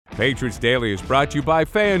Patriots Daily is brought to you by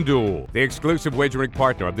FanDuel, the exclusive wagering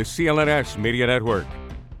partner of the CLNS Media Network.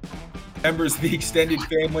 Members of the extended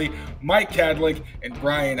family, Mike Kadlick and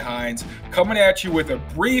Brian Hines, coming at you with a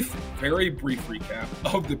brief, very brief recap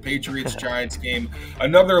of the Patriots-Giants game.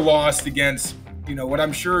 Another loss against, what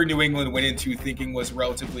I'm sure New England went into thinking was a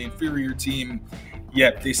relatively inferior team.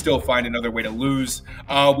 Yet they still find another way to lose.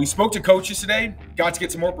 We spoke to coaches today, got to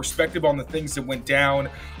get some more perspective on the things that went down.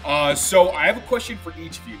 So I have a question for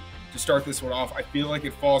each of you to start this one off. I feel like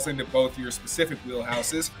it falls into both your specific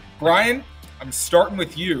wheelhouses. Brian, I'm starting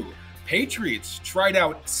with you. Patriots tried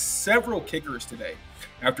out several kickers today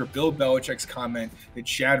after Bill Belichick's comment that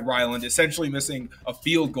Chad Ryland essentially missing a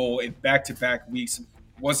field goal in back-to-back weeks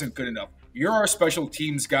wasn't good enough. You're our special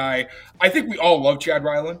teams guy. I think we all love Chad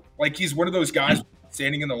Ryland. Like, he's one of those guys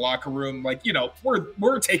standing in the locker room, like,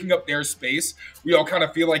 we're taking up their space. We all kind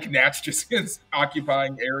of feel like Nat's just is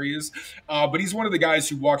occupying areas. But he's one of the guys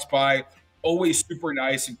who walks by, always super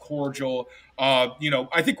nice and cordial.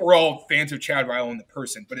 I think we're all fans of Chad Ryland the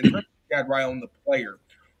person, but in terms of Chad Ryland the player,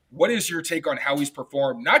 what is your take on how he's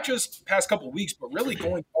performed, not just past couple of weeks, but really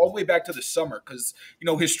going all the way back to the summer? Because,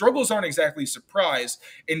 his struggles aren't exactly a surprise.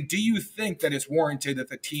 And do you think that it's warranted that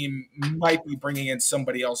the team might be bringing in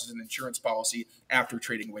somebody else as an insurance policy after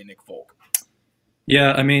trading away Nick Folk?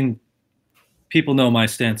 Yeah, I mean, people know my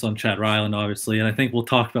stance on Chad Ryland, obviously, and I think we'll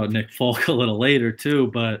talk about Nick Folk a little later too,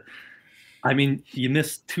 but I mean, you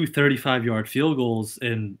missed two 35-yard field goals,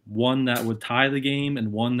 and one that would tie the game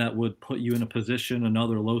and one that would put you in a position,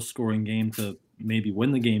 another low-scoring game, to maybe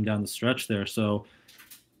win the game down the stretch there. So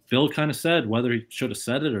Bill kind of said, whether he should have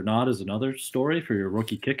said it or not is another story for your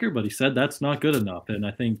rookie kicker, but he said that's not good enough. And I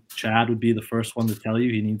think Chad would be the first one to tell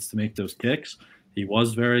you he needs to make those kicks. He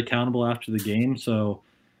was very accountable after the game. So,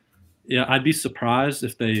 yeah, I'd be surprised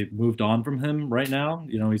if they moved on from him right now.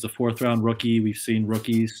 He's a fourth-round rookie. We've seen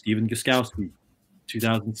rookies, Steven Gostkowski,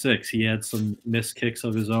 2006. He had some missed kicks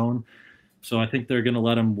of his own. So I think they're going to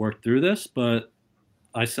let him work through this. But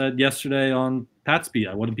I said yesterday on Pat's Beat,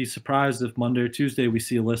 I wouldn't be surprised if Monday or Tuesday we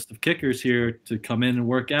see a list of kickers here to come in and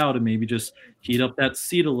work out and maybe just heat up that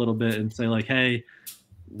seat a little bit and say, like, hey,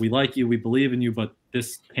 we like you, we believe in you, but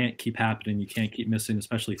this can't keep happening. You can't keep missing,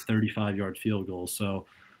 especially 35-yard field goals. So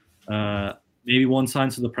maybe one sign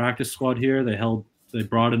to the practice squad here. They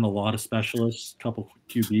brought in a lot of specialists, a couple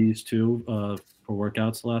QBs too, for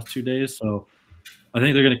workouts the last 2 days. So I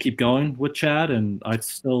think they're going to keep going with Chad, and I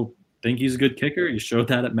still think he's a good kicker. He showed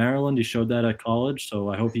that at Maryland. He showed that at college. So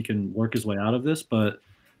I hope he can work his way out of this. But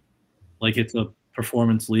it's a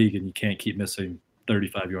performance league, and you can't keep missing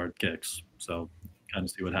 35-yard kicks. So kind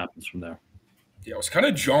of see what happens from there. Yeah, it was kind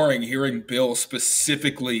of jarring hearing Bill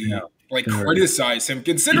specifically criticize him,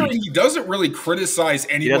 considering he doesn't really criticize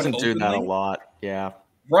anyone. He doesn't openly. do that a lot. Yeah.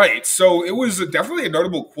 Right. So it was definitely a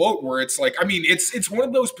notable quote where it's like, it's one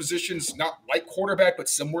of those positions, not like quarterback, but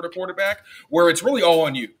similar to quarterback, where it's really all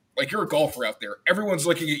on you. Like, you're a golfer out there. Everyone's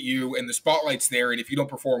looking at you, and the spotlight's there. And if you don't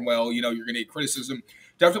perform well, you're going to get criticism.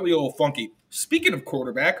 Definitely a little funky. Speaking of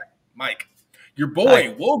quarterback, Mike, your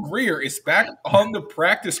boy, Will Grier, is back on the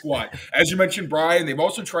practice squad. As you mentioned, Brian, they've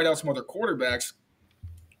also tried out some other quarterbacks.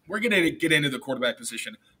 We're going to get into the quarterback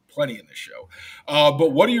position plenty in this show.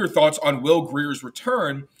 But what are your thoughts on Will Grier's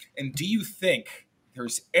return? And do you think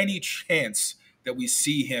there's any chance that we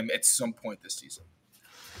see him at some point this season?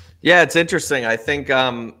 Yeah, it's interesting. I think,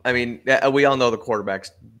 we all know the quarterback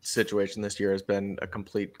situation this year has been a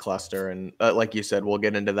complete cluster. And like you said, we'll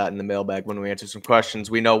get into that in the mailbag when we answer some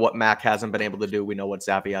questions. We know what Mac hasn't been able to do. We know what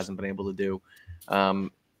Zappe hasn't been able to do.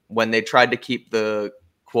 When they tried to keep the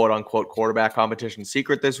quote-unquote quarterback competition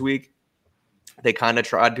secret this week, they kind of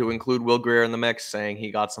tried to include Will Grier in the mix, saying he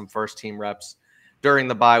got some first-team reps during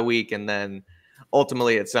the bye week, and then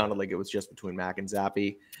ultimately it sounded like it was just between Mac and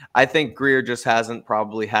Zappe. I think Grier just hasn't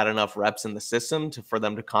probably had enough reps in the system for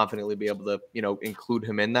them to confidently be able to, include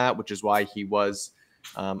him in that, which is why he was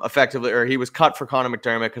he was cut for Connor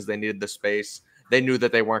McDermott because they needed the space. They knew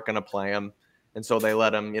that they weren't going to play him, and so they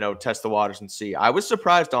let him, test the waters and see. I was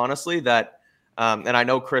surprised, honestly, that and I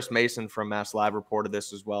know Chris Mason from Mass Live reported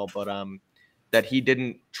this as well, but that he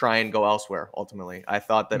didn't try and go elsewhere ultimately. I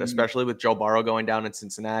thought that especially with Joe Burrow going down in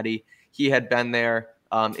Cincinnati, he had been there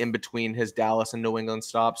in between his Dallas and New England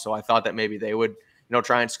stops. So I thought that maybe they would,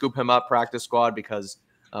 try and scoop him up practice squad because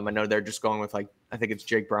I know they're just going with I think it's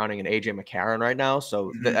Jake Browning and AJ McCarron right now.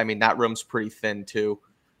 So that room's pretty thin too.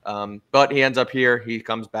 But he ends up here, he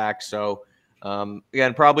comes back. So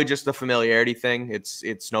again, probably just the familiarity thing.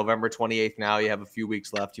 It's November 28th now. You have a few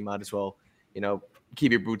weeks left. You might as well,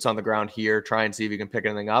 keep your boots on the ground here, try and see if you can pick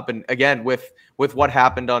anything up. And again, with what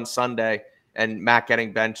happened on Sunday and Mac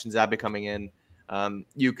getting benched and Zappe coming in,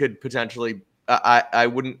 you could potentially. I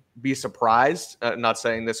wouldn't be surprised. Not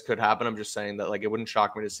saying this could happen. I'm just saying that like it wouldn't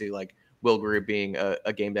shock me to see like Will Greer being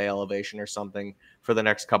a game day elevation or something for the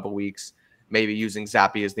next couple weeks. Maybe using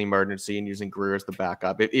Zappy as the emergency and using Greer as the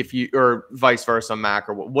backup. If you or vice versa, Mac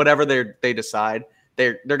or whatever they decide,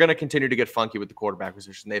 they're going to continue to get funky with the quarterback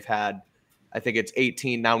position. They've had, I think it's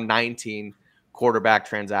 18 now 19 quarterback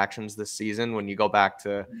transactions this season. When you go back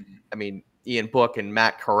to, I mean, Ian Book and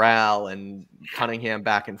Matt Corral and Cunningham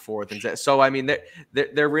back and forth, and so I mean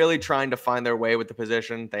they're really trying to find their way with the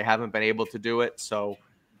position. They haven't been able to do it, so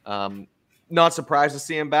not surprised to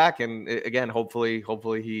see him back. And again, hopefully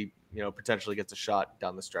he potentially gets a shot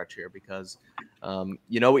down the stretch here because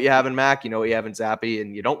you know what you have in Mac, you know what you have in Zappy,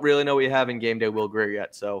 and you don't really know what you have in game day Will Greer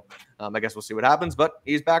yet. So I guess we'll see what happens, but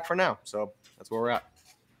he's back for now, so that's where we're at.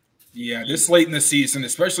 Yeah, this late in the season,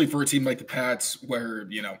 especially for a team like the Pats, where,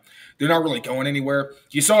 they're not really going anywhere.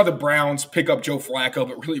 You saw the Browns pick up Joe Flacco,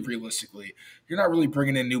 but really realistically, you're not really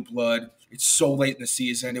bringing in new blood. It's so late in the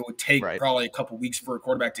season. It would take probably a couple weeks for a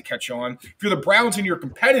quarterback to catch on. If you're the Browns and you're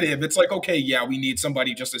competitive, it's like, okay, yeah, we need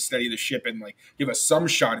somebody just to steady the ship and like give us some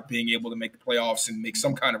shot at being able to make the playoffs and make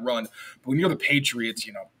some kind of run. But when you're the Patriots,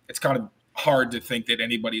 it's kind of hard to think that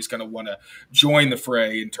anybody's going to want to join the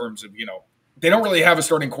fray in terms of, they don't really have a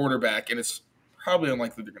starting quarterback, and it's probably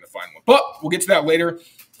unlikely they're going to find one. But we'll get to that later.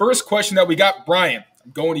 First question that we got, Brian,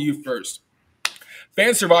 I'm going to you first.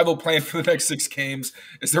 Fan survival plan for the next 6 games.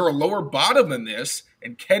 Is there a lower bottom than this?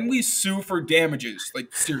 And can we sue for damages?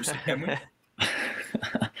 Like, seriously, can we?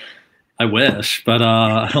 I wish, but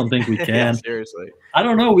I don't think we can. Yeah, seriously. I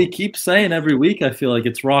don't know. We keep saying every week, I feel like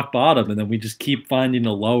it's rock bottom, and then we just keep finding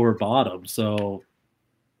a lower bottom. So,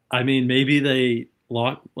 I mean, maybe they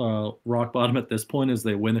rock bottom at this point is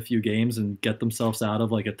they win a few games and get themselves out of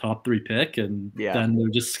like a top 3 pick, and then they're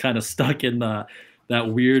just kind of stuck in that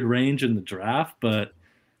weird range in the draft. But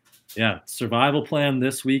yeah, survival plan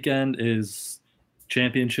this weekend is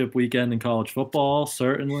championship weekend in college football,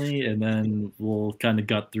 certainly, and then we'll kind of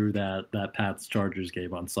gut through that Pats Chargers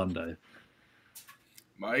game on Sunday.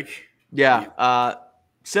 Mike? Yeah,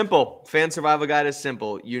 simple. Fan survival guide is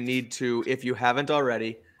simple. You need to, if you haven't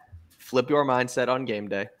already, flip your mindset on game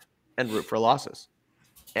day and root for losses.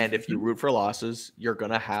 And if you root for losses, you're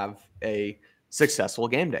going to have a successful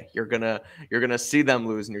game day. You're going to see them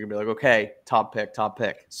lose and you're going to be like, okay, top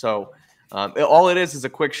pick. So all it is a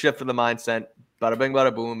quick shift of the mindset, bada bing,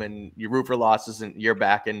 bada boom, and you root for losses and you're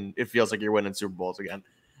back and it feels like you're winning Super Bowls again.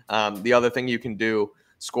 The other thing you can do,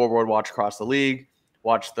 scoreboard watch across the league,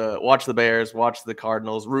 watch the Bears, watch the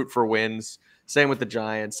Cardinals, root for wins. Same with the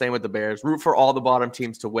Giants, same with the Bears. Root for all the bottom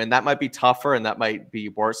teams to win. That might be tougher and that might be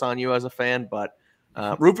worse on you as a fan, but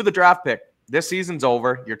root for the draft pick. This season's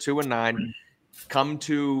over. You're 2-9. Come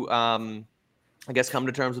to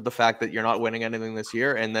terms with the fact that you're not winning anything this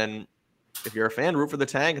year. And then if you're a fan, root for the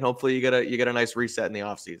tank and hopefully you get a nice reset in the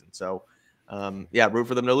offseason. So root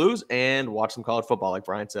for them to lose and watch some college football, like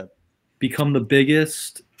Brian said. Become the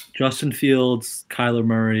biggest Justin Fields, Kyler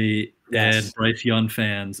Murray, and Bryce Young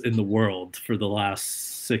fans in the world for the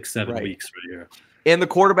last 6-7 weeks right here. And the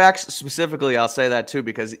quarterbacks specifically, I'll say that too,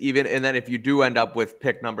 because and then if you do end up with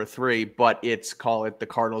pick number 3, but call it the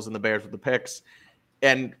Cardinals and the Bears with the picks,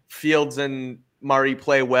 and Fields and Murray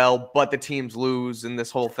play well, but the teams lose and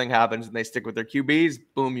this whole thing happens and they stick with their QBs,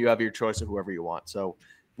 boom, you have your choice of whoever you want. So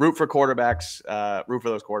root for quarterbacks, root for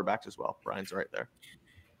those quarterbacks as well. Brian's right there.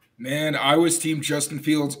 Man, I was team Justin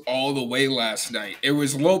Fields all the way last night. It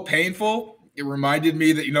was a little painful. It reminded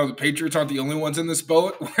me that, the Patriots aren't the only ones in this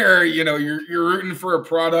boat where, you're rooting for a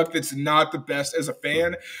product that's not the best as a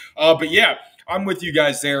fan. But yeah, I'm with you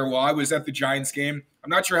guys there. While I was at the Giants game,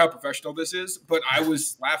 I'm not sure how professional this is, but I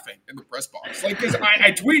was laughing in the press box. Like, because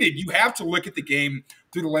I tweeted, you have to look at the game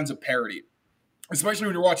through the lens of parity, especially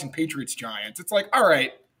when you're watching Patriots Giants. It's like, all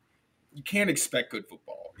right, you can't expect good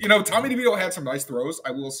football. Tommy DeVito had some nice throws, I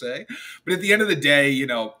will say. But at the end of the day,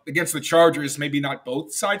 against the Chargers, maybe not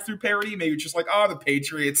both sides through parity. Maybe it's just like, the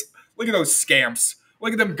Patriots, look at those scamps.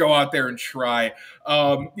 Look at them go out there and try.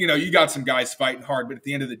 You got some guys fighting hard. But at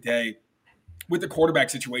the end of the day, with the quarterback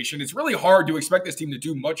situation, it's really hard to expect this team to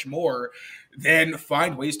do much more than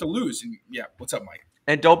find ways to lose. And yeah, what's up, Mike?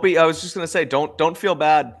 And I was just going to say, don't feel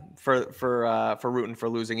bad for rooting for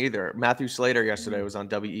losing either. Matthew Slater yesterday was on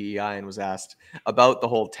WEEI and was asked about the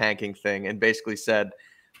whole tanking thing and basically said,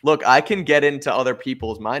 look, I can get into other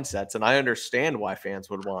people's mindsets and I understand why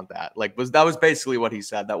fans would want that. That was basically what he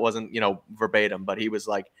said. That wasn't, verbatim, but he was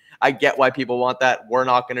like, I get why people want that. We're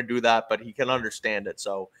not going to do that, but he can understand it.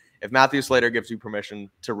 So if Matthew Slater gives you permission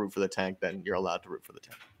to root for the tank, then you're allowed to root for the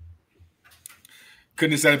tank.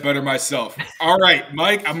 Couldn't have said it better myself. All right,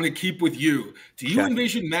 Mike, I'm going to keep with you. Do you Okay.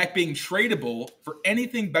 envision Mac being tradable for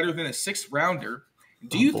anything better than a sixth rounder?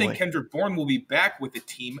 Do you think Kendrick Bourne will be back with the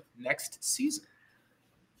team next season?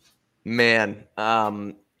 Man,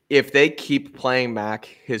 if they keep playing Mac,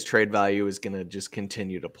 his trade value is going to just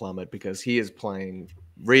continue to plummet because he is playing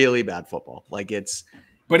really bad football. Like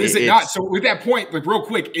But is it not? So with that point, like real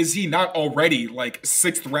quick, is he not already like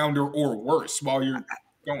sixth rounder or worse while you're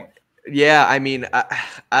going? Yeah, I mean,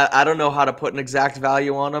 I don't know how to put an exact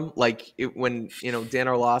value on him. Like when Dan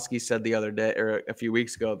Orlovsky said the other day or a few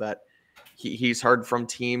weeks ago that he's heard from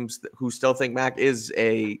teams who still think Mac is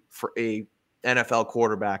a NFL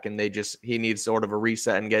quarterback, and he needs sort of a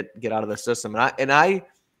reset and get out of the system. And I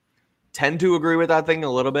tend to agree with that thing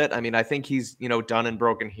a little bit. I mean, I think he's done and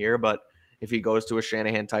broken here, but if he goes to a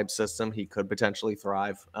Shanahan type system, he could potentially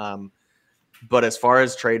thrive. But as far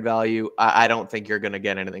as trade value, I don't think you're going to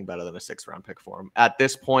get anything better than a 6th-round pick for him at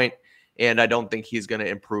this point, and I don't think he's going to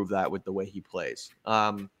improve that with the way he plays.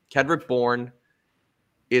 Kendrick Bourne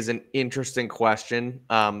is an interesting question.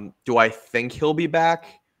 Do I think he'll be back?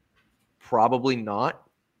 Probably not.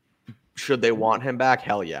 Should they want him back?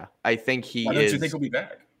 Hell yeah. I think he is. Why don't you think he'll be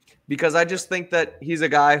back? Because I just think that he's a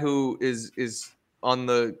guy who is on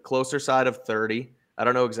the closer side of 30. I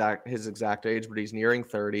don't know his exact age, but he's nearing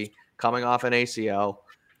 30. Coming off an ACL,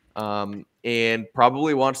 and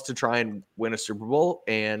probably wants to try and win a Super Bowl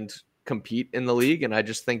and compete in the league. And I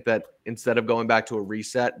just think that instead of going back to a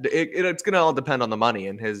reset, it's going to all depend on the money.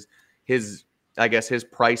 And his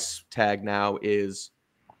price tag now is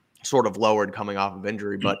sort of lowered coming off of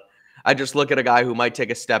injury. But I just look at a guy who might take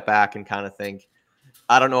a step back and kind of think,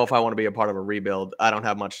 I don't know if I want to be a part of a rebuild. I don't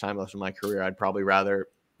have much time left in my career. I'd probably rather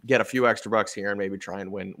get a few extra bucks here and maybe try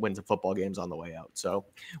and win some football games on the way out. So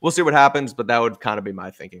we'll see what happens, but that would kind of be my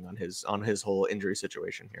thinking on his whole injury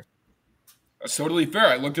situation here. That's totally fair.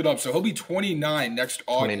 I looked it up. So he'll be 29 next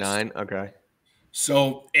August. 29, okay.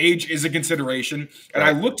 So age is a consideration. And I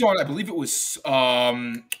looked on, I believe it was Spot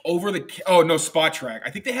Track. I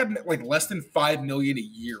think they have like less than $5 million a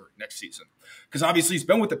year next season. Because obviously he's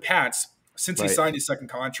been with the Pats since he signed his second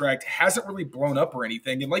contract, hasn't really blown up or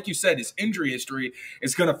anything. And like you said, his injury history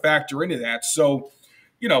is going to factor into that. So,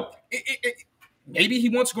 maybe he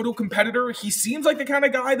wants to go to a competitor. He seems like the kind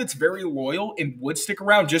of guy that's very loyal and would stick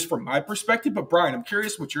around just from my perspective. But Brian, I'm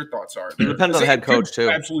curious what your thoughts are. It depends on the head coach too.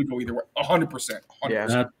 Absolutely go either way. 100%.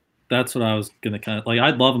 Yeah, that's what I was going to kind of like.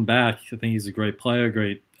 I'd love him back. I think he's a great player,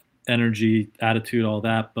 great energy, attitude, all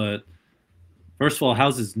that. But first of all,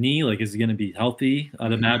 how's his knee? Like, is he going to be healthy?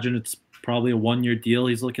 I'd imagine it's probably a 1-year deal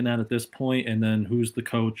he's looking at this point. And then who's the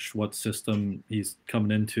coach, what system he's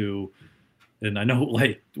coming into. And I know,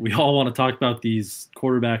 like, we all want to talk about these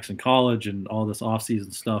quarterbacks in college and all this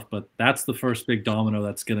offseason stuff, but that's the first big domino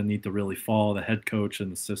that's going to need to really fall, the head coach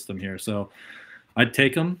and the system here. So I'd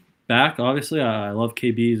take him back, obviously. I love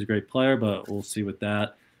KB. He's a great player, but we'll see with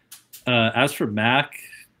that. As for Mac,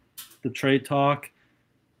 the trade talk,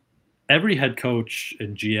 every head coach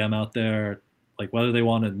and GM out there, like whether they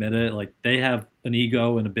want to admit it, like they have an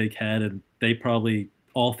ego and a big head, and they probably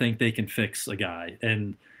all think they can fix a guy.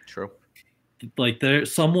 And true. Like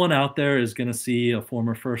there's someone out there is going to see a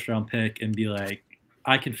former first-round pick and be like,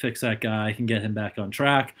 I can fix that guy. I can get him back on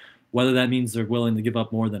track. Whether that means they're willing to give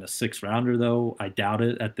up more than a 6th-rounder, though, I doubt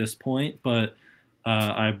it at this point. But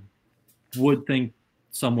I would think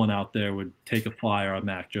someone out there would take a flyer on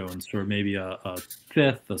Mac Jones for maybe a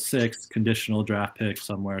 5th, a 6th conditional draft pick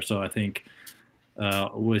somewhere. So I think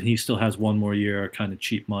when he still has one more year, kind of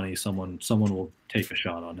cheap money, someone will take a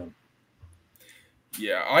shot on him.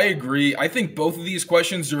 Yeah, I agree. I think both of these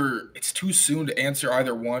questions it's too soon to answer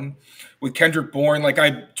either one. With Kendrick Bourne, like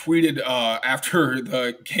I tweeted after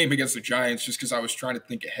the game against the Giants, just because I was trying to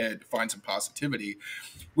think ahead to find some positivity.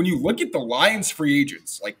 When you look at the Lions free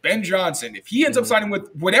agents, like Ben Johnson, if he ends up signing with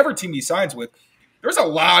whatever team he signs with, there's a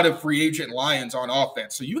lot of free agent Lions on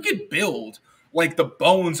offense. So you could build like the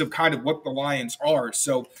bones of kind of what the Lions are.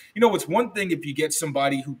 So, it's one thing if you get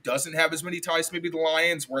somebody who doesn't have as many ties to maybe the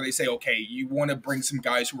Lions, where they say, okay, you want to bring some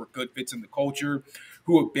guys who are good fits in the culture,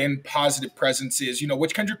 who have been positive presences,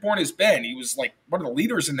 which Kendrick Bourne has been. He was like one of the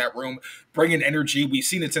leaders in that room, bringing energy. We've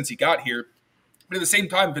seen it since he got here. But at the same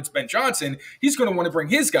time, if it's Ben Johnson, he's going to want to bring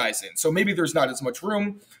his guys in. So maybe there's not as much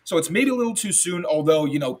room. So it's maybe a little too soon, although,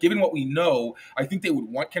 given what we know, I think they would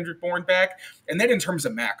want Kendrick Bourne back. And then in terms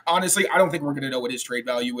of Mac, honestly, I don't think we're going to know what his trade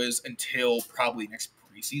value is until probably next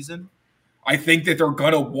preseason. I think that they're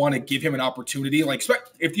going to want to give him an opportunity. Like,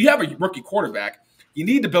 if you have a rookie quarterback, you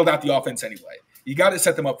need to build out the offense anyway. You got to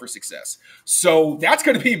set them up for success. So that's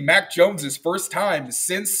going to be Mac Jones's first time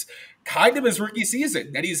since kind of his rookie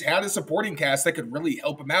season, that he's had a supporting cast that could really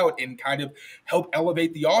help him out and kind of help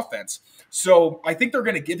elevate the offense. So I think they're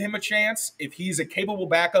going to give him a chance. If he's a capable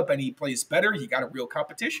backup and he plays better, he got a real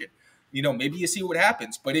competition. Maybe you see what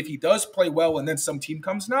happens. But if he does play well and then some team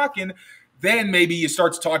comes knocking, then maybe you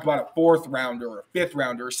start to talk about a 4th rounder or a 5th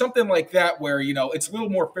rounder or something like that where, it's a little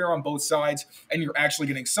more fair on both sides and you're actually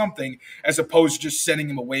getting something as opposed to just sending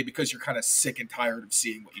him away because you're kind of sick and tired of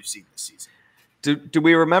seeing what you've seen this season. Do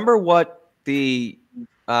we remember what the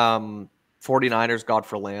 49ers got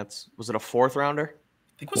for Lance? Was it a 4th rounder?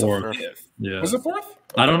 I think it was a 5th. Yeah. Was it 4th? Okay.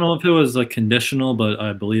 I don't know if it was a conditional, but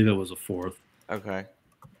I believe it was a 4th. Okay.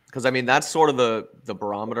 Because, that's sort of the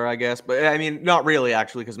barometer, I guess. But, not really,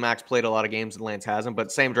 actually, because Max played a lot of games and Lance hasn't.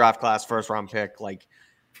 But same draft class, 1st-round pick. Like,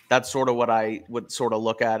 that's sort of what I would sort of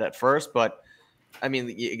look at first. But,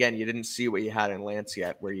 again, you didn't see what you had in Lance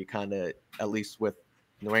yet, where you kind of, at least with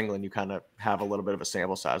New England, you kind of have a little bit of a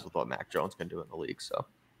sample size with what Mac Jones can do in the league. So,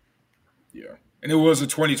 yeah. And it was a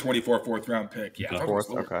 2024 4th-round pick. Yeah, okay.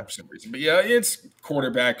 For some reason. But, yeah, it's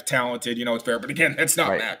quarterback, talented, it's fair. But, again, that's not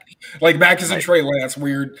right. Mac. Like, Mac isn't Trey Lance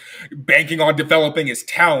where you're banking on developing his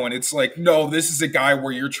talent. It's like, no, this is a guy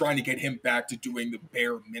where you're trying to get him back to doing the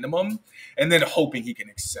bare minimum and then hoping he can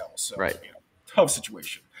excel. So, tough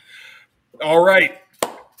situation. All right.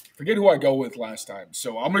 Forget who I go with last time.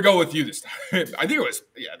 So, I'm going to go with you this time. I think it was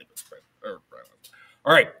Brian.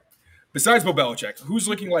 All right. Besides Bill Belichick, who's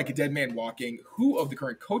looking like a dead man walking? Who of the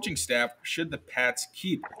current coaching staff should the Pats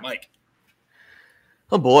keep? Mike.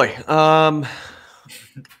 Oh, boy.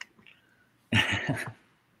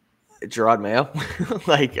 Gerard Mayo.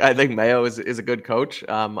 I think Mayo is a good coach.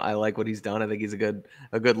 I like what he's done. I think he's a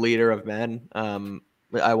good leader of men.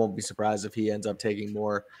 I won't be surprised if he ends up taking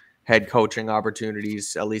more head coaching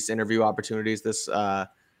opportunities, at least interview opportunities this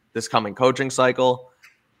coming coaching cycle.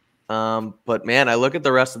 But man, I look at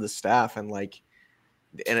the rest of the staff and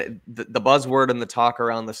the buzzword and the talk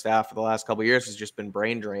around the staff for the last couple of years has just been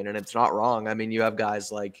brain drain, and it's not wrong. You have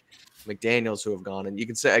guys like McDaniels who have gone, and you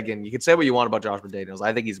can say what you want about Josh McDaniels.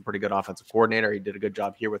 I think he's a pretty good offensive coordinator. He did a good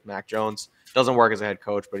job here with Mac Jones. Doesn't work as a head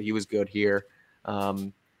coach, but he was good here.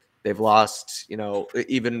 They've lost,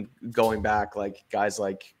 even going back, guys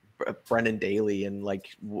like Brendan Daly and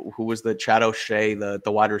who was the Chad O'Shea, the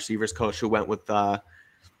wide receivers coach who went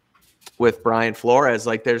with Brian Flores.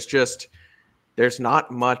 There's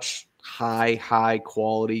not much high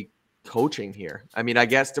quality coaching here. I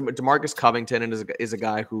guess DeMarcus Covington is a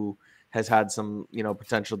guy who has had some,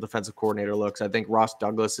 potential defensive coordinator looks. I think Ross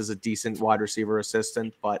Douglas is a decent wide receiver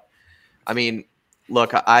assistant, but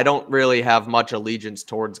look, I don't really have much allegiance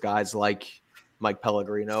towards guys like Mike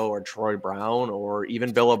Pellegrino or Troy Brown or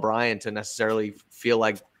even Bill O'Brien to necessarily feel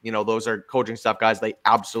like, those are coaching staff guys they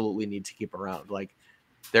absolutely need to keep around.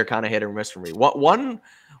 They're kind of hit or miss for me.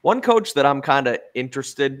 One coach that I'm kind of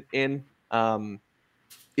interested in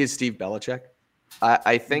is Steve Belichick.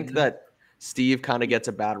 I think that Steve kind of gets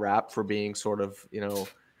a bad rap for being sort of,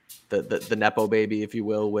 the Nepo baby, if you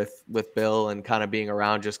will, with Bill and kind of being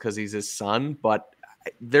around just because he's his son. But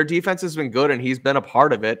their defense has been good and he's been a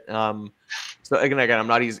part of it. So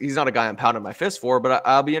again, he's not a guy I'm pounding my fist for, but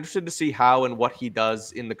I'll be interested to see how and what he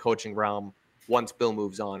does in the coaching realm once Bill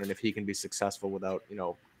moves on and if he can be successful without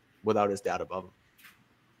his dad above him.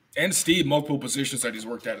 And Steve, multiple positions that he's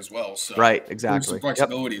worked at as well. So right, exactly. Some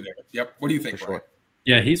flexibility there. Yep. What do you think, For Brian? sure.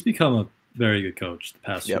 Yeah, he's become a very good coach the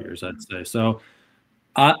past few years, I'd say. So,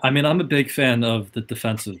 I'm a big fan of the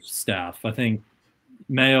defensive staff. I think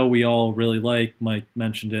Mayo, we all really like. Mike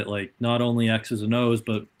mentioned it, not only X's and O's,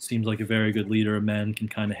 but seems like a very good leader of men, can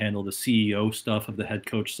kind of handle the CEO stuff of the head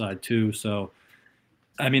coach side too. So,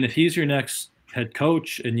 if he's your next head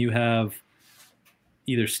coach and you have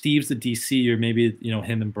either Steve's the DC or maybe,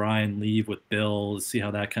 him and Brian leave with Bill, see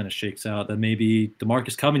how that kind of shakes out, then maybe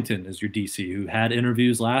DeMarcus Covington is your DC who had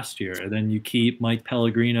interviews last year. And then you keep Mike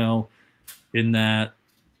Pellegrino in that,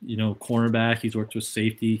 cornerback. He's worked with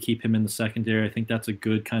safety, keep him in the secondary. I think that's a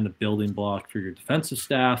good kind of building block for your defensive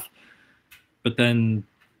staff. But then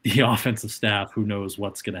the offensive staff, who knows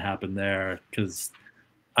what's going to happen there, because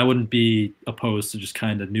I wouldn't be opposed to just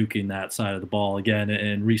kind of nuking that side of the ball again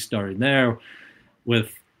and restarting there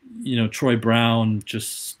with, Troy Brown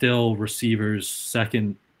just still receivers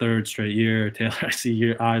second, third straight year. Taylor, I see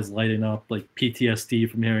your eyes lighting up like PTSD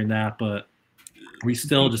from hearing that, but we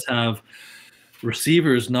still just have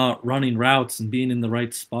receivers not running routes and being in the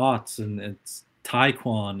right spots. And it's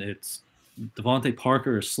Tyquan, it's Devontae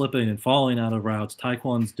Parker is slipping and falling out of routes.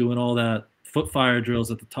 Tyquan's doing all that foot fire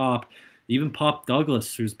drills at the top. Even Pop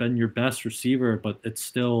Douglas, who's been your best receiver, but it's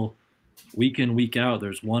still week in, week out,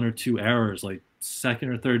 there's one or two errors. Like second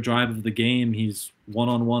or third drive of the game, he's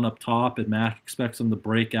one-on-one up top, and Mac expects him to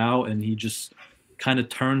break out, and he just kind of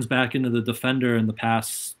turns back into the defender, and the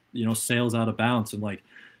pass, sails out of bounds. And like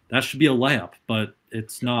that should be a layup, but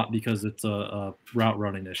it's not because it's a route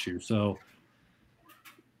running issue. So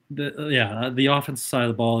the offensive side of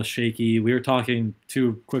the ball is shaky. We were talking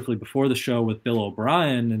too quickly before the show with Bill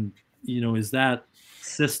O'Brien, and is that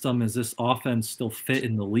system, is this offense still fit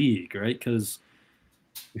in the league, right? Because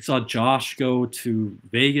we saw Josh go to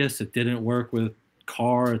Vegas. It didn't work with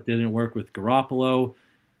Carr. It didn't work with Garoppolo.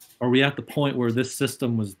 Are we at the point where this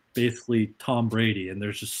system was basically Tom Brady, and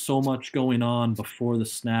there's just so much going on before the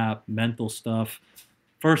snap, mental stuff?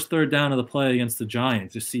 First third down of the play against the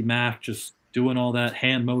Giants, you see Mac just doing all that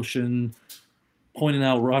hand motion, pointing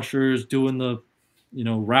out rushers, doing the,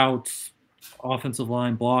 routes, offensive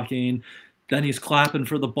line blocking. Then he's clapping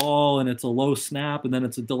for the ball, and it's a low snap, and then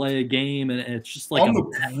it's a delay of game, and it's just like on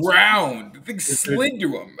the ground. The thing slid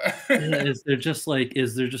to him. Is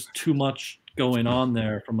there just too much going on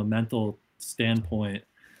there from a mental standpoint,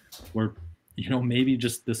 where maybe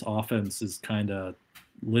just this offense is kind of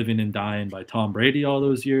living and dying by Tom Brady all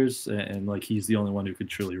those years, and like he's the only one who could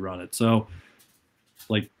truly run it. So,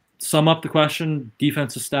 like, sum up the question: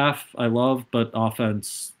 defensive staff, I love, but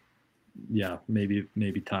offense, yeah, maybe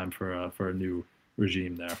time for a new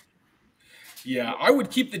regime there. Yeah, I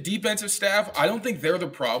would keep the defensive staff. I don't think they're the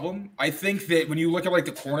problem. I think that when you look at like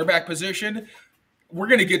the cornerback position, we're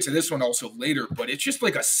going to get to this one also later, but it's just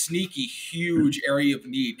like a sneaky, huge area of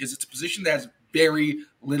need because it's a position that has very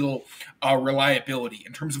little reliability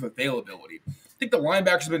in terms of availability. I think the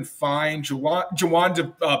linebackers have been fine.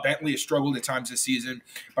 Jawan Bentley has struggled at times this season,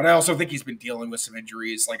 but I also think he's been dealing with some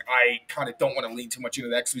injuries. Like, I kind of don't want to lean too much into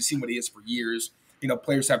that because we've seen what he is for years.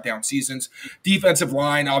 Players have down seasons. Defensive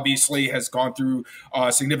line obviously has gone through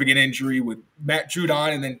significant injury with Matt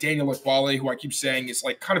Judon and then Daniel Akbale, who I keep saying is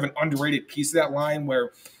like kind of an underrated piece of that line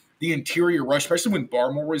where the interior rush, especially when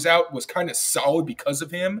Barmore was out, was kind of solid because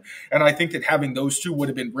of him. And I think that having those two would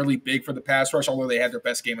have been really big for the pass rush, although they had their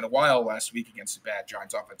best game in a while last week against the bad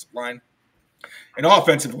Giants offensive line. And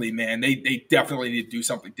offensively, man, they definitely need to do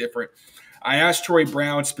something different. I asked Troy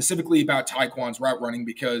Brown specifically about Tyquan's route running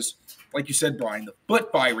because, like you said, Brian, the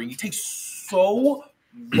foot firing, he takes so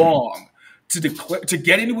long to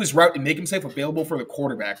get into his route and make himself available for the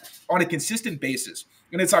quarterback on a consistent basis.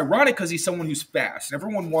 And it's ironic because he's someone who's fast, and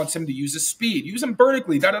everyone wants him to use his speed, use him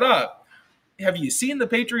vertically, da-da-da. Have you seen the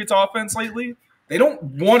Patriots offense lately? They don't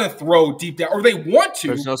want to throw deep down, or they want to.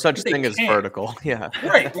 There's no such thing as vertical. Yeah.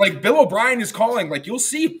 Right. Like Bill O'Brien is calling, like you'll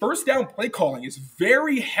see first down play calling is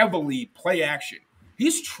very heavily play action.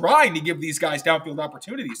 He's trying to give these guys downfield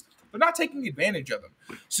opportunities. They're not taking advantage of them.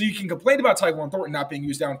 So you can complain about Tyquan Thornton not being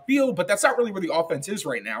used downfield, but that's not really where the offense is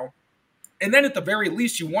right now. And then at the very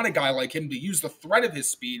least, you want a guy like him to use the threat of his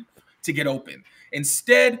speed to get open.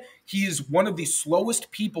 Instead, he is one of the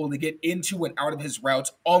slowest people to get into and out of his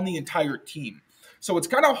routes on the entire team. So it's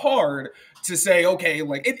kind of hard to say, okay,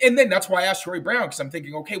 like, and then that's why I asked Troy Brown, because I'm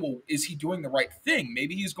thinking, okay, well, is he doing the right thing?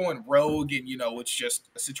 Maybe he's going rogue and, it's just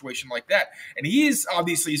a situation like that. And he's going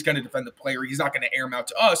to defend the player. He's not going to air him out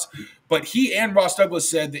to us. But he and Ross Douglas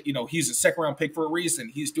said that, he's a second round pick for a reason.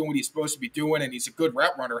 He's doing what he's supposed to be doing, and he's a good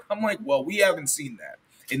route runner. I'm like, well, we haven't seen that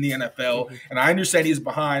in the NFL. And I understand he's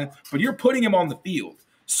behind, but you're putting him on the field.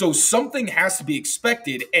 So something has to be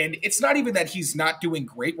expected, and it's not even that he's not doing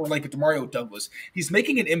great or like a Demario Douglas. He's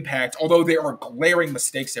making an impact, although there are glaring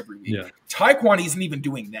mistakes every week. Yeah. Tyquan isn't even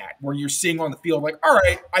doing that, where you're seeing on the field like, all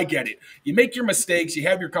right, I get it. You make your mistakes, you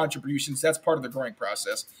have your contributions, that's part of the growing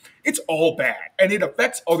process. It's all bad, and it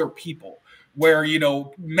affects other people where,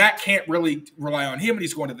 Matt can't really rely on him, and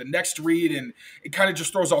he's going to the next read, and it kind of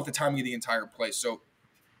just throws off the timing of the entire play. So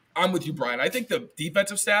I'm with you, Brian. I think the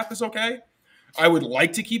defensive staff is okay. I would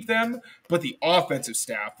like to keep them, but the offensive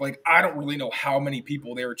staff, like, I don't really know how many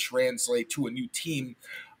people there translate to a new team.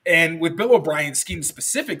 And with Bill O'Brien's scheme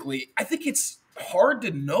specifically, I think it's hard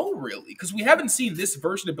to know, really, because we haven't seen this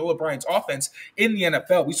version of Bill O'Brien's offense in the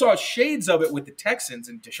NFL. We saw shades of it with the Texans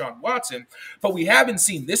and Deshaun Watson, but we haven't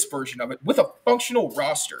seen this version of it with a functional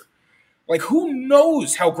roster. Like, who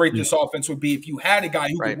knows how great this offense would be if you had a guy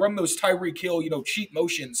who could run those Tyreek Hill, cheat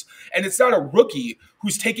motions. And it's not a rookie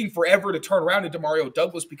who's taking forever to turn around into Demario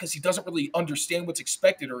Douglas because he doesn't really understand what's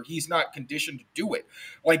expected or he's not conditioned to do it.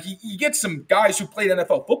 Like, you get some guys who played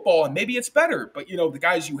NFL football and maybe it's better. But, the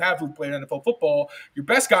guys you have who played NFL football, your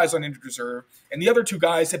best guys on injured reserve, and the other two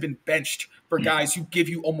guys have been benched for guys who give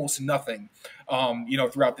you almost nothing,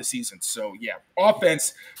 throughout the season. So, yeah,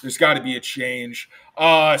 offense, there's got to be a change.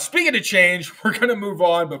 Speaking of change, we're going to move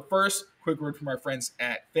on. But first, quick word from our friends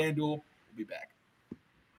at FanDuel. We'll be back.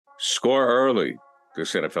 Score early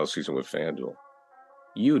this NFL season with FanDuel.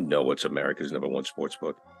 You know it's America's #1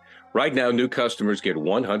 sportsbook. Right now, new customers get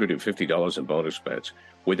 $150 in bonus bets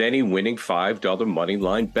with any winning $5 money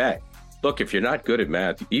line bet. Look, if you're not good at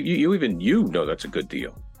math, you know that's a good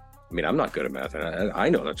deal. I mean, I'm not good at math, and I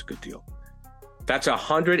know that's a good deal. That's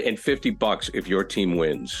 $150 if your team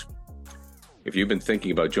wins. If you've been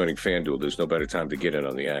thinking about joining FanDuel, there's no better time to get in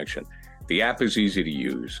on the action. The app is easy to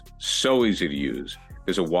use, so easy to use.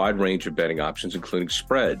 There's a wide range of betting options, including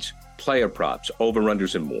spreads, player props,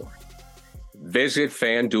 over-unders, and more. Visit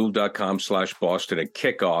FanDuel.com/Boston and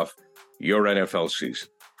kick off your NFL season.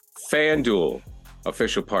 FanDuel,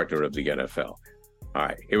 official partner of the NFL. All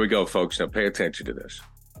right, here we go, folks. Now pay attention to this.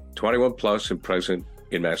 21 plus and present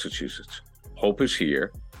in Massachusetts. Hope is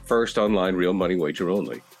here. First online real money wager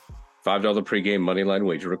only. $5 pregame money line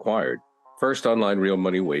wager required. First online real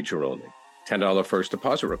money wager only. $10 first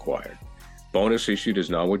deposit required. Bonus issued as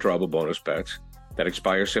non-withdrawable bonus bets that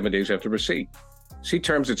expire 7 days after receipt. See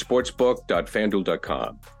terms at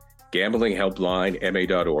sportsbook.fanduel.com. Gambling helpline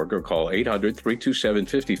ma.org or call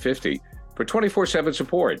 800-327-5050 for 24/7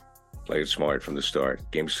 support. Play it smart from the start.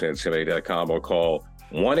 GameSenseMA.com or call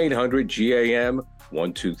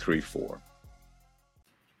 1-800-GAM-1234.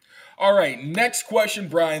 All right, next question,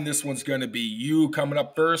 Brian. This one's going to be you coming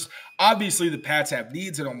up first. Obviously, the Pats have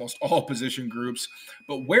needs in almost all position groups,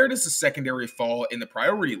 but where does the secondary fall in the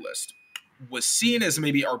priority list? Was seen as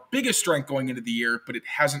maybe our biggest strength going into the year, but it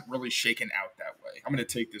hasn't really shaken out that way. I'm going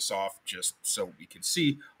to take this off just so we can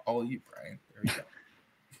see all of you, Brian. There you go.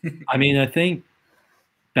 I mean, I think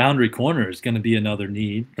boundary corner is going to be another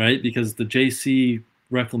need, right? Because the JC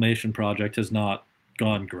reclamation project has not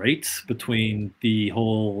gone great between the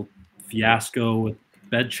whole fiasco with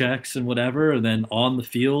bed checks and whatever, and then on the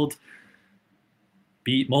field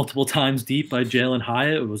beat multiple times deep by Jalen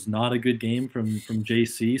Hyatt. It was not a good game from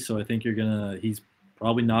JC, so I think he's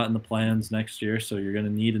probably not in the plans next year, so you're gonna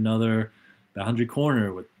need another boundary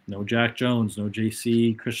corner with no Jack Jones, no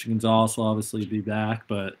JC. Christian Gonzalez will obviously be back,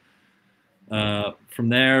 but from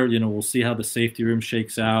there, we'll see how the safety room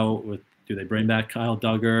shakes out. Do they bring back Kyle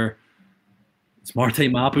Duggar? Is Marte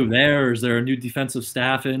Mapu there, or is there a new defensive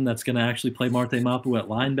staff in that's going to actually play Marte Mapu at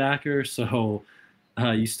linebacker? So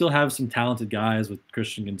you still have some talented guys with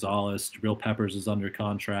Christian Gonzalez. Jabril Peppers is under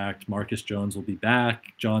contract. Marcus Jones will be back.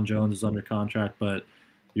 John Jones is under contract, but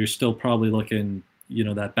you're still probably looking,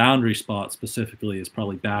 that boundary spot specifically is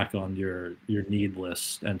probably back on your need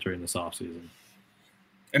list entering this offseason.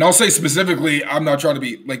 And I'll say specifically, I'm not trying to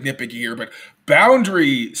be nitpicky here, but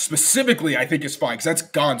boundary specifically I think is fine because that's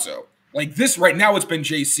Gonzo. Like this right now, it's been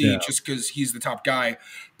JC just because he's the top guy.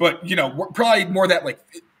 But, we're probably more that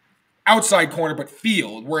outside corner, but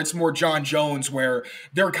field, where it's more John Jones, where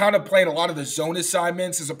they're kind of playing a lot of the zone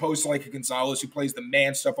assignments as opposed to a Gonzalez who plays the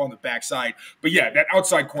man stuff on the backside. But yeah, that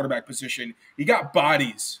outside cornerback position, you got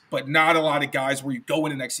bodies, but not a lot of guys where you go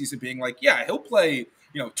into next season being he'll play,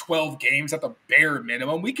 12 games at the bare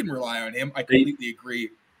minimum. We can rely on him. I completely agree.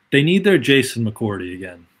 They need their Jason McCourty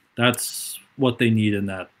again. That's what they need in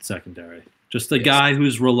that secondary. Just a guy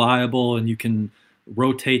who's reliable and you can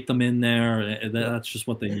rotate them in there. That's just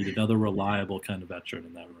what they need. Another reliable kind of veteran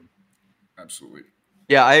in that room. Absolutely.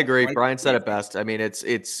 Yeah, I agree. Brian said it best. I mean, it's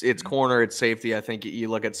corner, it's safety. I think you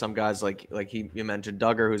look at some guys like you mentioned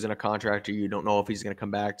Duggar, who's in a contract, or you don't know if he's going to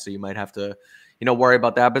come back, so you might have to, worry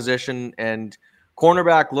about that position. And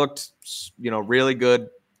cornerback looked, really good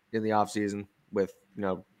in the offseason with,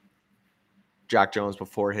 Jack Jones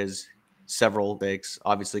before his several mistakes.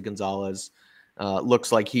 Obviously, Gonzalez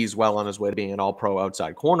looks like he's well on his way to being an all-pro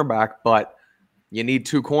outside cornerback, but you need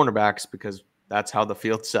two cornerbacks because that's how the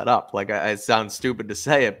field's set up. It sounds stupid to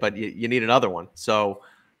say it, but you need another one. So,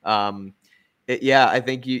 I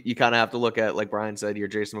think you kind of have to look at, like Brian said, your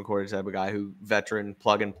Jason McCourty type of guy who veteran,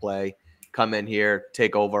 plug and play, come in here,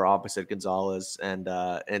 take over opposite Gonzalez, and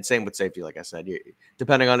same with safety. Like I said,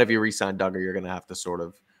 depending on if you re-sign Duggar, you're going to have to sort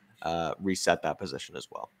of reset that position as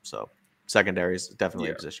well. So secondary is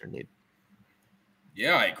definitely a position you need.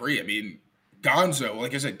 Yeah, I agree. I mean, Gonzo,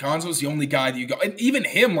 like I said, Gonzo's the only guy that you got. And even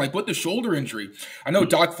him, with the shoulder injury, I know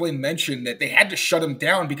Doc Flynn mentioned that they had to shut him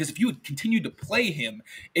down because if you had continued to play him,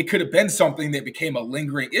 it could have been something that became a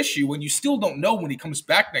lingering issue. And you still don't know when he comes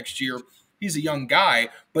back next year. He's a young guy,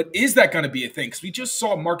 but is that going to be a thing? Because we just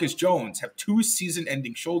saw Marcus Jones have 2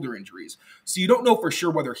 season-ending shoulder injuries. So you don't know for sure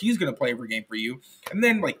whether he's going to play every game for you. And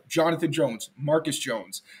then Jonathan Jones, Marcus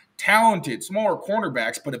Jones, talented, smaller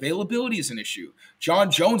cornerbacks, but availability is an issue. John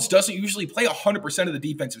Jones doesn't usually play 100% of the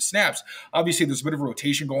defensive snaps. Obviously, there's a bit of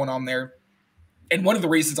rotation going on there. And one of the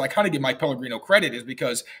reasons I kind of give Mike Pellegrino credit is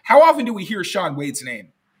because how often do we hear Sean Wade's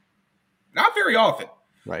name? Not very often.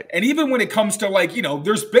 Right. And even when it comes to like,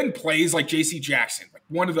 there's been plays like J.C. Jackson. Like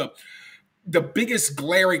one of the biggest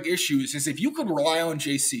glaring issues is if you could rely on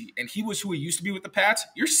JC and he was who he used to be with the Pats,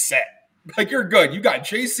 you're set. Like you're good. You got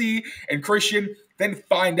JC and Christian, then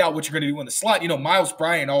find out what you're going to do in the slot. Miles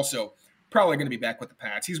Bryant also probably going to be back with the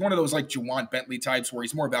Pats. He's one of those like Juwan Bentley types where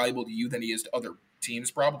he's more valuable to you than he is to other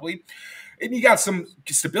teams probably. And you got some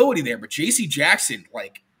stability there, but JC Jackson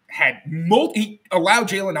he allowed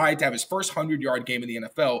Jalen Hyatt to have his first 100-yard game in the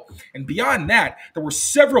NFL. And beyond that, there were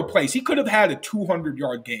several plays. He could have had a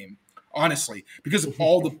 200-yard game, honestly, because of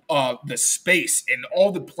all the space and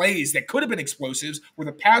all the plays that could have been explosives where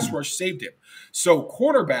the pass rush saved him. So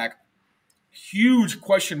quarterback, huge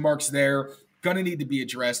question marks there. Going to need to be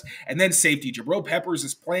addressed. And then safety. Jabril Peppers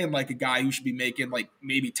is playing like a guy who should be making like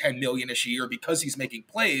maybe $10 million-ish a year because he's making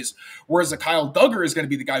plays, whereas a Kyle Duggar is going to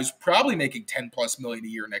be the guy who's probably making $10+ million a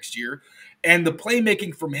year next year. And the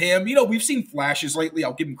playmaking from him, we've seen flashes lately.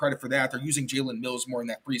 I'll give him credit for that. They're using Jalen Mills more in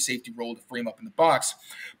that free safety role to frame up in the box.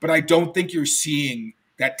 But I don't think you're seeing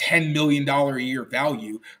that $10 million a year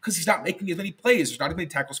value because he's not making as many plays. There's not as many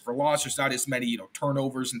tackles for loss. There's not as many,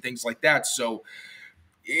 turnovers and things like that. So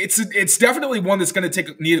it's definitely one that's going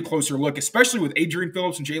to need a closer look, especially with Adrian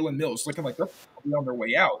Phillips and Jalen Mills looking like they're probably on their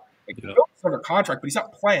way out. Phillips is under contract, but he's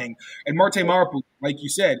not playing. And Marte Marapu, like you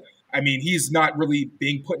said, he's not really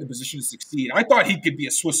being put in a position to succeed. I thought he could be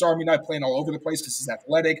a Swiss Army knife playing all over the place because he's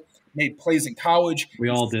athletic, made plays in college. We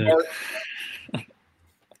all did.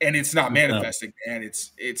 And it's not manifesting, and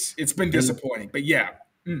it's been disappointing. But yeah.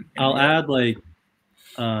 I'll add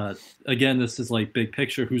again, this is like big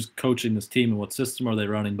picture, who's coaching this team and what system are they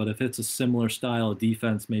running, but if it's a similar style of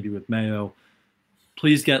defense, maybe with Mayo,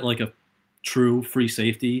 please get like a true free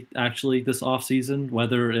safety actually this offseason,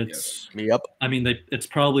 whether it's it's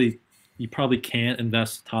probably you probably can't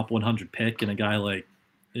invest top 100 pick in a guy like,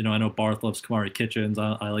 I know Barth loves Kamari Kitchens,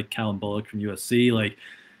 I like Callum Bullock from USC, like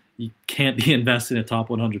you can't be investing a top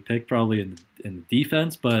 100 pick probably in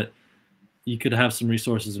defense, but you could have some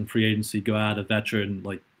resources in free agency, go out a veteran.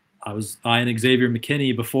 Like I was eyeing Xavier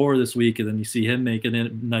McKinney before this week, and then you see him make a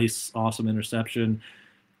nice, awesome interception.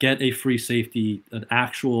 Get a free safety, an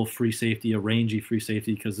actual free safety, a rangy free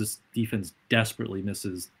safety, because this defense desperately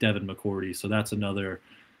misses Devin McCourty. So that's another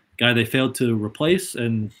guy they failed to replace,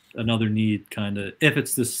 and another need kind of if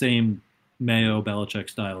it's the same Mayo Belichick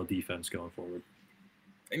style of defense going forward.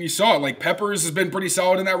 And you saw it, like Peppers has been pretty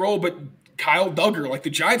solid in that role, but Kyle Duggar, like the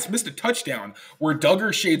Giants missed a touchdown where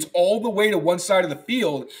Duggar shades all the way to one side of the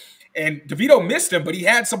field, and DeVito missed him, but he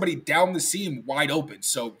had somebody down the seam wide open.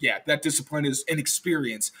 So, yeah, that discipline is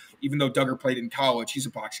inexperience. Even though Duggar played in college, he's a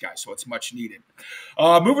box guy, so it's much needed.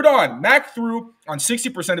 Moving on, Mac threw on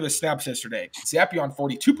 60% of his snaps yesterday. Zappe on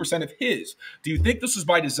 42% of his. Do you think this was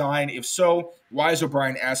by design? If so, why is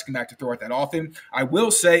O'Brien asking Mac to throw it that often? I will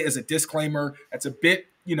say, as a disclaimer, that's a bit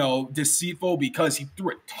deceitful because he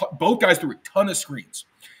threw both guys threw a ton of screens.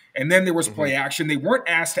 And then there was play action. They weren't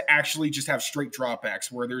asked to actually just have straight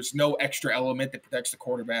dropbacks where there's no extra element that protects the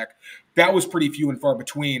quarterback. That was pretty few and far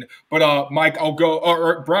between. But Mike, I'll go,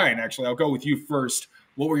 or Brian, actually, I'll go with you first.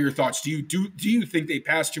 What were your thoughts? Do you think they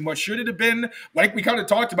passed too much? Should it have been like we kind of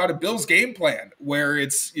talked about a Bills game plan where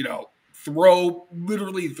it's throw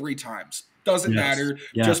literally 3 times? Doesn't matter.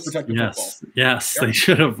 Just protect the football. Yes, they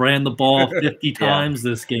should have ran the ball 50 times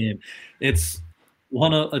this game. It's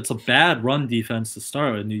a bad run defense to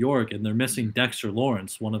start in New York, and they're missing Dexter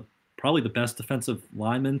Lawrence, one of probably the best defensive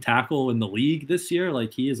lineman tackle in the league this year.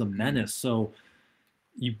 Like he is a menace. So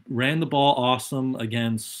you ran the ball awesome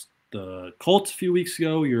against the Colts a few weeks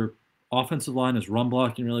ago. Your offensive line is run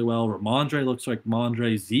blocking really well. Ramondre looks like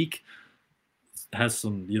Ramondre. Zeke has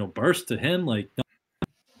some burst to him. Like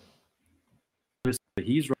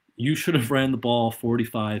you should have ran the ball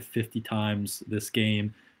 45, 50 times this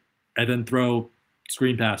game and then throw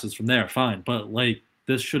screen passes from there. Fine. But like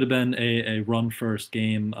this should have been a run first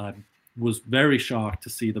game. I was very shocked to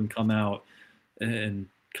see them come out and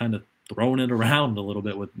kind of throwing it around a little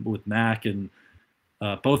bit with Mac, and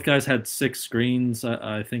both guys had 6 screens.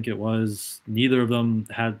 I think it was. Neither of them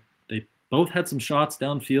they both had some shots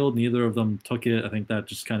downfield. Neither of them took it. I think that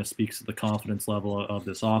just kind of speaks to the confidence level of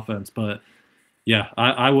this offense. But yeah,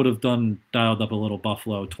 I would have dialed up a little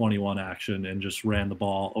Buffalo 21 action and just ran the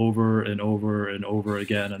ball over and over and over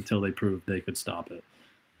again until they proved they could stop it.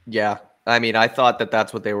 Yeah. I mean, I thought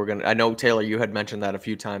that's what they were going to. I know, Taylor, you had mentioned that a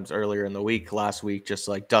few times earlier in the week, last week, just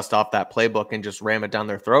like dust off that playbook and just ram it down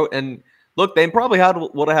their throat. And look, they probably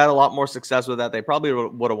would have had a lot more success with that. They probably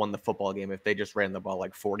would have won the football game if they just ran the ball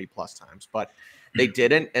like 40 plus times, but they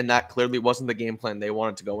didn't. And that clearly wasn't the game plan they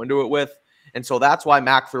wanted to go into it with. And so that's why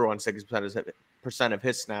Mac threw on 6% of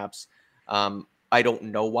his snaps. I don't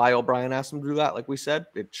know why O'Brien asked him to do that. Like we said,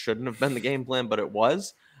 it shouldn't have been the game plan, but it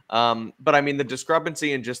was. But I mean, the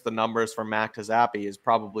discrepancy in just the numbers from Mac to Zappy is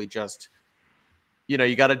probably just,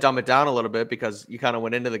 you got to dumb it down a little bit because you kind of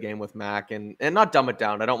went into the game with Mac and not dumb it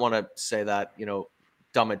down. I don't want to say that,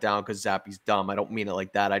 dumb it down because Zappy's dumb. I don't mean it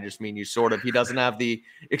like that. I just mean he doesn't have the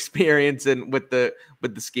experience with the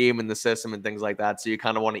scheme and the system and things like that. So you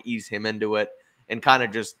kind of want to ease him into it and kind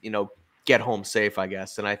of just, get home safe, I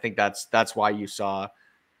guess. And I think that's why you saw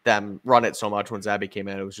them run it so much when Zappy came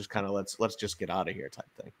in. It was just kind of let's just get out of here type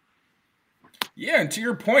thing. Yeah, and to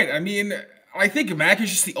your point, I mean, I think Mac is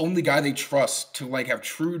just the only guy they trust to have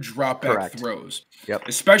true drop back throws. Yep.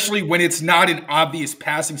 Especially when it's not an obvious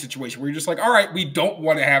passing situation where you're just like, all right, we don't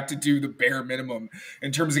want to have to do the bare minimum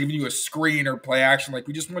in terms of giving you a screen or play action.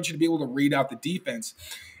 We just want you to be able to read out the defense.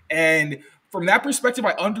 And from that perspective,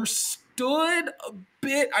 I understood a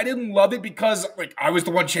bit. I didn't love it because I was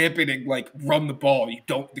the one championing run the ball. You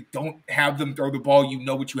don't have them throw the ball. You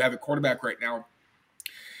know what you have at quarterback right now.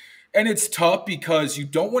 And it's tough because you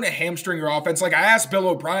don't want to hamstring your offense. I asked Bill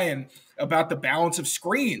O'Brien about the balance of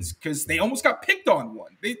screens because they almost got picked on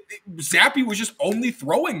one. Zappy was just only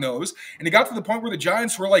throwing those, and it got to the point where the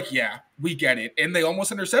Giants were like, yeah, we get it. And they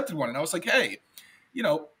almost intercepted one. And I was like, hey,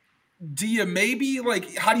 do you maybe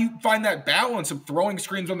how do you find that balance of throwing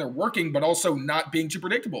screens when they're working, but also not being too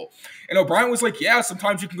predictable? And O'Brien was like, yeah,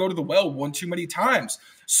 sometimes you can go to the well one too many times.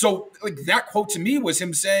 So that quote to me was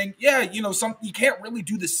him saying, yeah, you can't really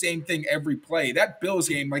do the same thing every play. That Bills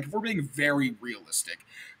game, if we're being very realistic,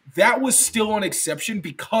 that was still an exception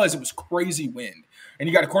because it was crazy wind. And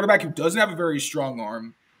you got a quarterback who doesn't have a very strong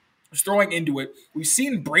arm, was throwing into it. We've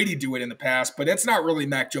seen Brady do it in the past, but that's not really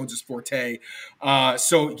Mac Jones's forte.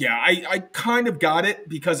 So yeah, I kind of got it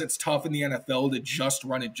because it's tough in the NFL to just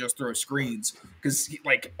run and just throw screens because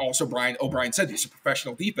also O'Brien said, these are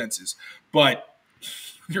professional defenses, but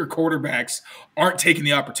your quarterbacks aren't taking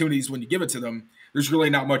the opportunities when you give it to them. There's really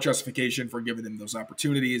not much justification for giving them those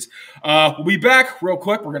opportunities. We'll be back real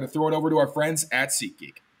quick. We're going to throw it over to our friends at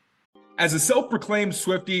SeatGeek. As a self-proclaimed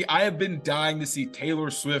Swiftie, I have been dying to see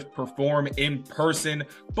Taylor Swift perform in person,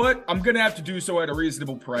 but I'm going to have to do so at a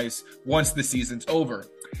reasonable price once the season's over.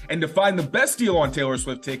 And to find the best deal on Taylor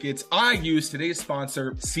Swift tickets, I use today's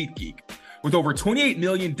sponsor, SeatGeek. With over 28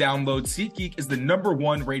 million downloads, SeatGeek is the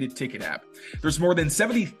 #1 rated ticket app. There's more than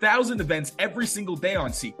 70,000 events every single day on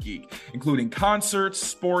SeatGeek, including concerts,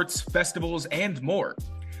 sports, festivals, and more.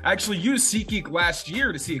 I actually used SeatGeek last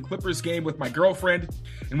year to see a Clippers game with my girlfriend,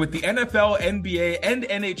 and with the NFL, NBA, and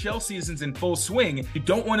NHL seasons in full swing, you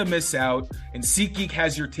don't want to miss out, and SeatGeek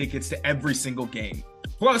has your tickets to every single game.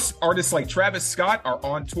 Plus, artists like Travis Scott are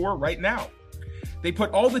on tour right now. They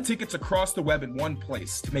put all the tickets across the web in one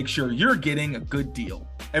place to make sure you're getting a good deal.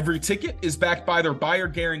 Every ticket is backed by their buyer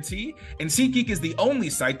guarantee, and SeatGeek is the only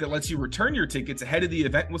site that lets you return your tickets ahead of the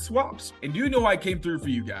event with swaps. And you know I came through for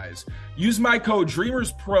you guys. Use my code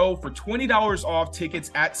DREAMERSPRO for $20 off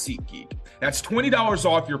tickets at SeatGeek. That's $20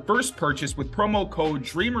 off your first purchase with promo code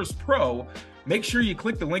DREAMERSPRO. Make sure you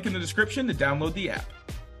click the link in the description to download the app.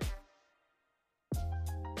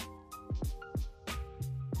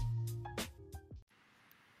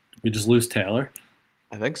 We just lose Taylor?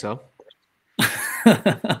 I think so.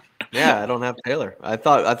 Yeah, I don't have Taylor. I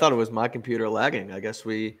thought it was my computer lagging. I guess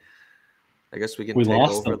we can take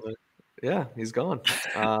lost over. him. Yeah, he's gone.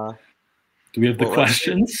 Do we have the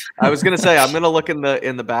questions? I was gonna say I'm gonna look in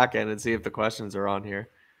the back end and see if the questions are on here.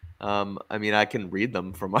 I mean, I can read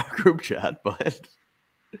them from our group chat, but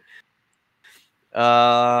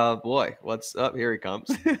boy, what's up? Here he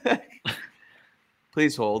comes.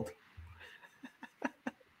 Please hold.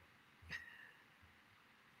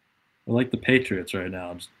 We're like the Patriots right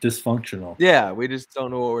now. It's dysfunctional. Yeah, we just don't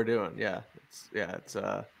know what we're doing. Yeah, it's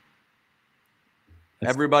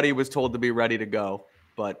everybody was told to be ready to go,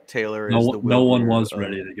 but Taylor is the no one was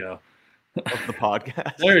ready to go of the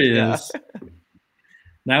podcast. There he is.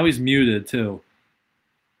 Now he's muted too.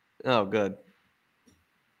 Oh, good.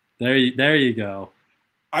 There you go.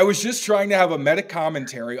 I was just trying to have a meta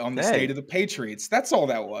commentary on the state of the Patriots. That's all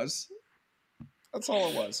that was. That's all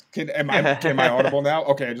it was. Am I audible now?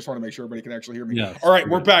 Okay, I just want to make sure everybody can actually hear me. Yes. All right,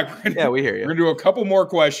 we're back. We hear you. We're going to do a couple more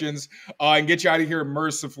questions and get you out of here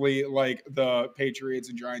mercifully like the Patriots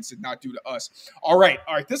and Giants did not do to us. All right.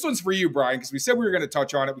 This one's for you, Brian, because we said we were going to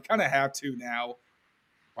touch on it. We kind of have to now.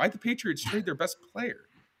 Why'd the Patriots trade their best player?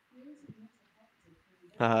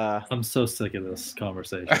 I'm so sick of this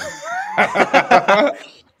conversation.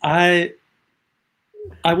 I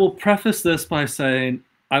will preface this by saying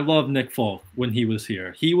I love Nick Folk when he was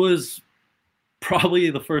here. He was probably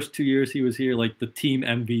the first 2 years he was here, like the team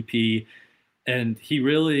MVP. And he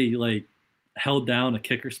really held down a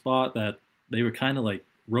kicker spot that they were kind of like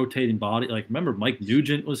rotating body. Like, remember Mike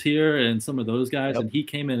Nugent was here and some of those guys, and he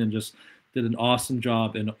came in and just did an awesome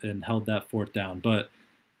job and held that fort down. But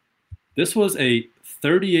this was a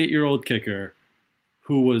 38-year-old kicker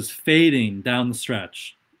who was fading down the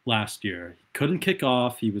stretch last year. He couldn't kick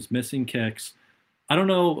off. He was missing kicks. I don't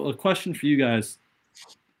know, a question for you guys.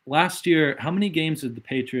 Last year, how many games did the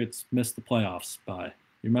Patriots miss the playoffs by?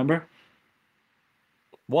 You remember?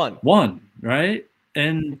 One, right?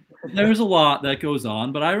 And there's a lot that goes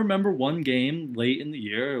on, but I remember one game late in the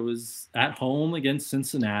year. It was at home against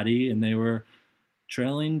Cincinnati, and they were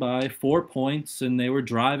trailing by 4 points, and they were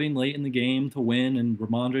driving late in the game to win, and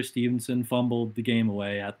Ramondre Stevenson fumbled the game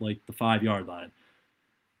away at like the 5-yard line.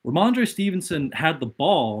 Ramondre Stevenson had the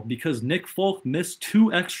ball because Nick Folk missed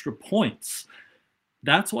 2 extra points.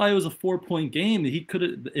 That's why it was a 4-point game. He could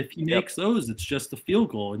have, if he makes those, it's just a field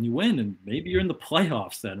goal and you win, and maybe you're in the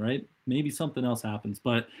playoffs then, right? Maybe something else happens.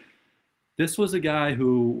 But this was a guy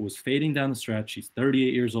who was fading down the stretch. He's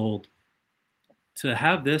 38 years old. To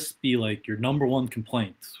have this be like your number one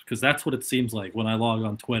complaint, because that's what it seems like when I log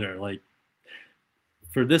on Twitter, like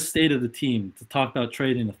for this state of the team to talk about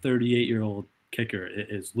trading a 38-year-old kicker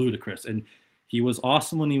is ludicrous. And he was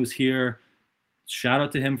awesome when he was here. Shout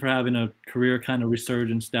out to him for having a career kind of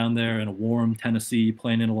resurgence down there in a warm Tennessee,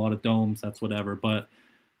 playing in a lot of domes. That's whatever. But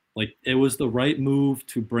like, it was the right move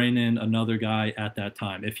to bring in another guy at that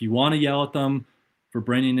time. If you want to yell at them for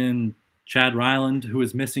bringing in Chad Ryland, who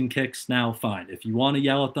is missing kicks now, fine. If you want to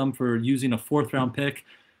yell at them for using a 4th-round pick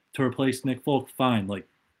to replace Nick Folk, fine. Like,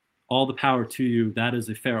 all the power to you. That is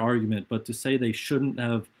a fair argument. But to say they shouldn't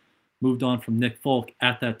have moved on from Nick Folk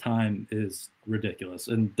at that time is ridiculous.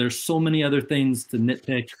 And there's so many other things to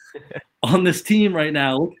nitpick on this team right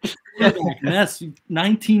now. Look at the mess.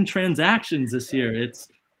 19 transactions this year. It's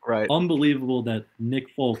unbelievable that Nick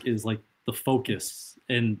Folk is like the focus.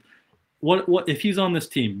 And what if he's on this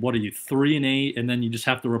team? What are you, 3-8, and then you just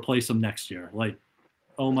have to replace him next year? Like,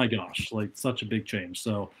 oh my gosh, like such a big change.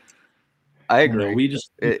 So I agree. We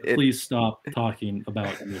just please stop talking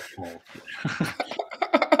about Nick Folk.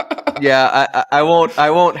 Yeah, I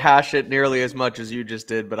won't hash it nearly as much as you just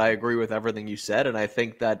did, but I agree with everything you said, and I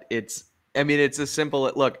think that it's as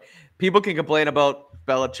simple. Look, people can complain about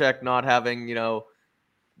Belichick not having,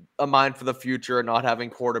 a mind for the future and not having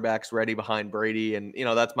quarterbacks ready behind Brady, and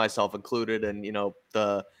that's myself included, and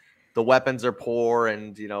the weapons are poor,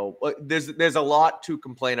 and there's a lot to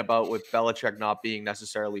complain about with Belichick not being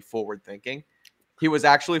necessarily forward thinking. He was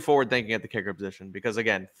actually forward thinking at the kicker position because,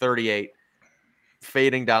 again, 38.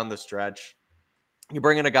 Fading down the stretch. You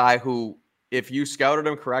bring in a guy who, if you scouted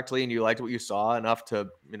him correctly and you liked what you saw enough to,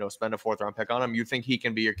 spend a 4th-round pick on him, you think he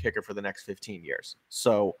can be your kicker for the next 15 years.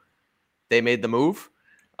 So they made the move.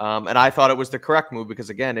 And I thought it was the correct move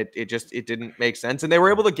because, again, it didn't make sense. And they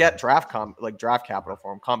were able to get draft capital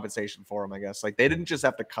for him, compensation for him, I guess. Like, they didn't just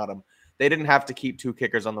have to cut him. They didn't have to keep 2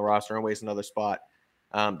 kickers on the roster and waste another spot.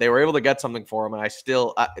 They were able to get something for him. And I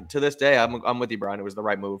still, to this day, I'm with you, Brian. It was the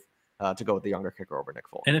right move. To go with the younger kicker over Nick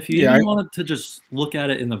Folk. And if you wanted to just look at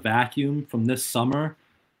it in the vacuum from this summer,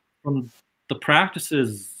 from the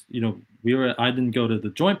practices, I didn't go to the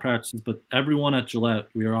joint practices, but everyone at Gillette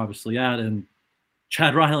we were obviously at, and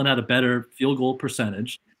Chad Ryland had a better field goal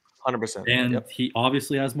percentage. 100%. And he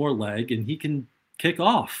obviously has more leg, and he can kick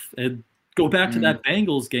off. And go back to that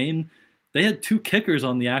Bengals game, they had 2 kickers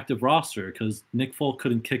on the active roster because Nick Folk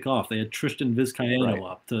couldn't kick off. They had Tristan Vizcaino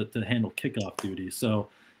up to handle kickoff duty. So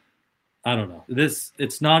I don't know.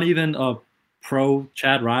 It's not even a pro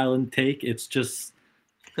Chad Ryland take. It's just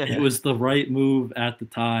it was the right move at the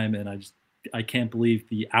time, and I can't believe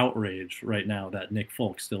the outrage right now that Nick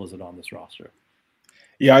Folk still isn't on this roster.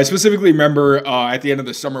 Yeah, I specifically remember at the end of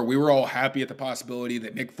the summer, we were all happy at the possibility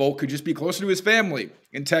that Nick Folk could just be closer to his family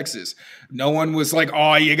in Texas. No one was like,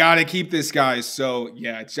 oh, you got to keep this guy. So,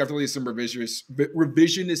 yeah, it's definitely some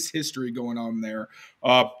revisionist history going on there.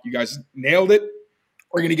 You guys nailed it.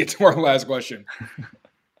 We're going to get to our last question.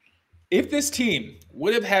 If this team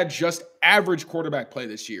would have had just average quarterback play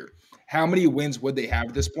this year, how many wins would they have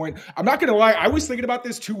at this point? I'm not going to lie. I was thinking about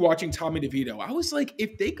this too, watching Tommy DeVito. I was like,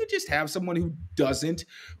 if they could just have someone who doesn't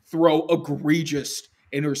throw egregious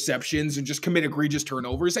interceptions and just commit egregious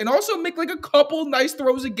turnovers and also make like a couple nice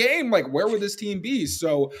throws a game, like where would this team be?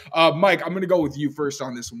 So, Mike, I'm going to go with you first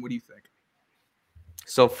on this one. What do you think?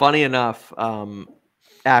 So funny enough,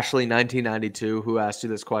 Ashley 1992, who asked you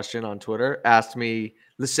this question on Twitter, asked me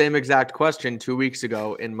the same exact question 2 weeks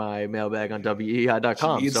ago in my mailbag on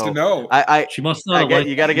WEI.com. She needs to know. She must not have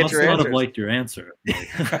you got to get your answer. Have liked your answer.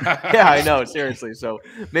 Yeah, I know. Seriously. So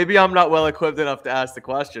maybe I'm not well equipped enough to ask the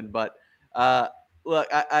question, but look,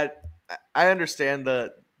 I I understand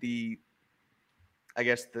the I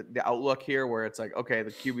guess the outlook here where it's like, okay,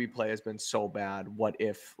 the QB play has been so bad. What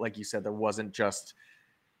if, like you said, there wasn't just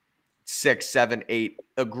 6, 7, 8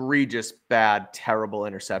 egregious, bad, terrible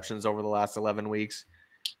interceptions over the last 11 weeks?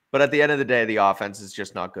 But at the end of the day, the offense is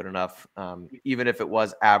just not good enough. Even if it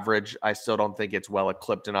was average, I still don't think it's well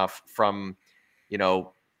equipped enough from,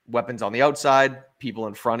 weapons on the outside, people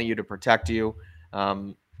in front of you to protect you,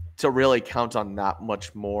 to really count on that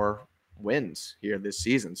much more wins here this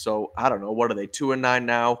season. So I don't know. What are they, 2-9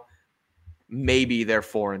 now? Maybe they're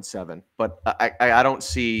 4-7, but I don't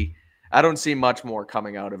see much more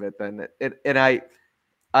coming out of it than it. And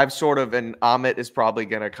I've sort of, and Amit is probably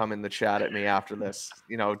going to come in the chat at me after this,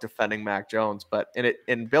 defending Mac Jones. But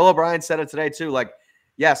and Bill O'Brien said it today too. Like,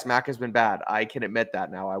 yes, Mac has been bad. I can admit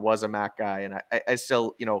that now. I was a Mac guy, and I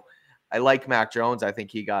still, I like Mac Jones. I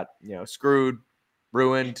think he got, screwed,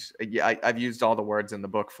 ruined. I've used all the words in the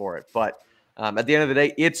book for it. But at the end of the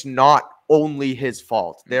day, it's not only his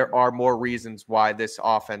fault. There are more reasons why this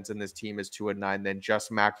offense and this team is 2-9 than just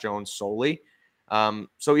Mac Jones solely.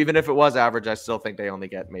 So even if it was average, I still think they only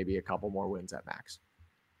get maybe a couple more wins at max.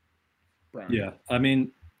 Brian. Yeah. I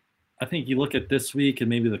mean, I think you look at this week and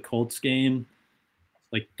maybe the Colts game,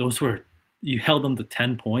 like you held them to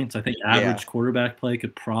 10 points. I think average quarterback play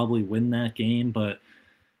could probably win that game. But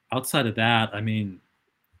outside of that, I mean,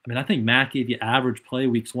 I think Mac gave you average play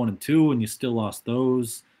weeks 1 and 2, and you still lost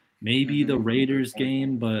those. Maybe the Raiders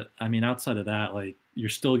game, but I mean, outside of that, like, you're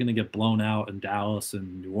still going to get blown out in Dallas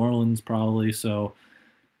and New Orleans probably. So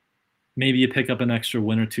maybe you pick up an extra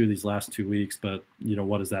win or two these last 2 weeks, but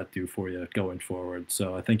what does that do for you going forward?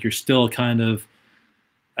 So I think you're still kind of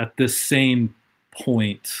at this same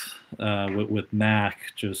point with Mac.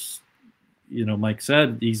 Just, Mike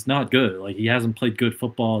said he's not good. Like, he hasn't played good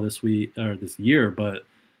football this week or this year, but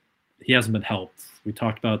he hasn't been helped. We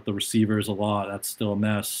talked about the receivers a lot. That's still a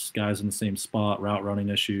mess. Guys in the same spot, route running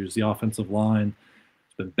issues. The offensive line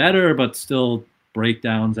has been better, but still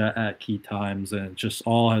breakdowns at key times. And it just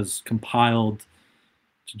all has compiled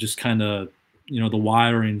to just kind of, the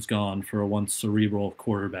wiring's gone for a once cerebral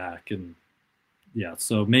quarterback. And yeah,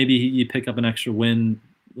 so maybe you pick up an extra win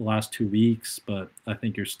the last 2 weeks, but I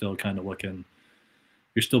think you're still kind of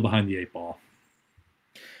you're still behind the 8 ball.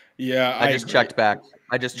 Yeah, I just checked back.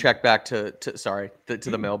 I just checked back to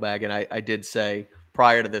the mailbag, and I did say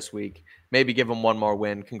prior to this week, maybe give them one more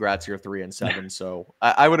win. Congrats, you're 3-7. So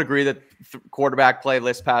I would agree that quarterback play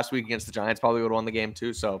this past week against the Giants probably would have won the game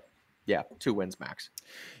too. So yeah, 2 wins max.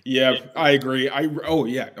 Yeah, I agree.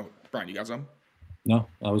 No, Brian, you got some? No,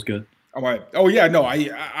 that was good.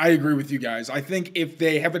 I agree with you guys. I think if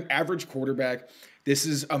they have an average quarterback, this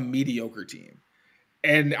is a mediocre team.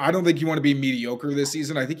 And I don't think you want to be mediocre this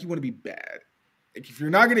season. I think you want to be bad. Like, if you're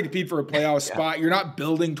not going to compete for a playoff spot, you're not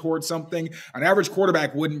building towards something. An average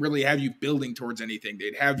quarterback wouldn't really have you building towards anything.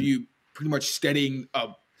 They'd have you pretty much steadying a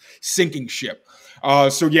sinking ship. I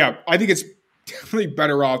think it's definitely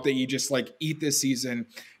better off that you just eat this season.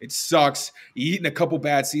 It sucks. You've eaten a couple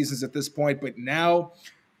bad seasons at this point, but now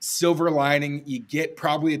silver lining, you get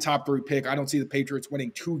probably a top 3 pick. I don't see the Patriots winning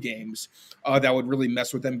 2 games. That would really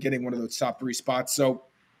mess with them getting one of those top 3 spots. So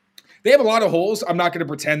they have a lot of holes. I'm not going to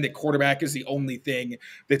pretend that quarterback is the only thing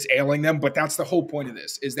that's ailing them, but that's the whole point of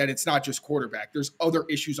this, is that it's not just quarterback. There's other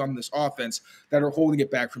issues on this offense that are holding it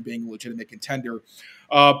back from being a legitimate contender.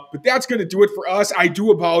 But that's going to do it for us. I do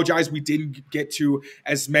apologize we didn't get to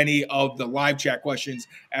as many of the live chat questions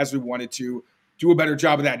as we wanted to. Do a better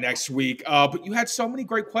job of that next week. But you had so many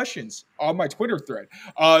great questions on my Twitter thread.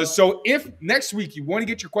 So if next week you want to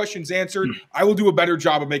get your questions answered, I will do a better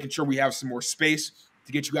job of making sure we have some more space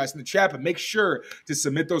to get you guys in the chat. But make sure to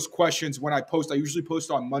submit those questions when I post. I usually post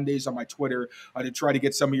on Mondays on my Twitter to try to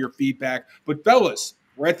get some of your feedback. But fellas,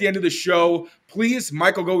 we're at the end of the show. Please,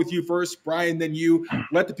 Mike, I'll go with you first. Brian, then you.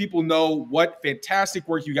 Let the people know what fantastic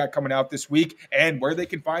work you got coming out this week and where they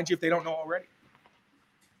can find you if they don't know already.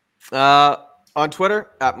 On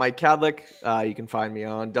Twitter, at Mike Kadlick. You can find me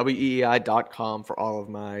on weei.com for all of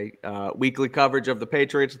my weekly coverage of the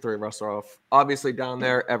Patriots. The 3 of us are obviously down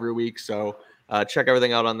there every week, so check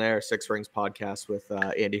everything out on there. 6 Rings podcast with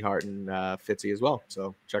Andy Hart and Fitzy as well.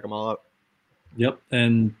 So check them all out. Yep,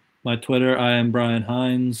 and my Twitter, I am Brian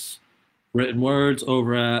Hines. Written words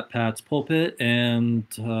over at Pat's Pulpit and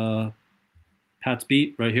Pat's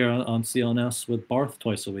Beat right here on CLNS with Barth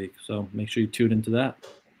twice a week. So make sure you tune into that.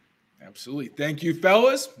 Absolutely. Thank you,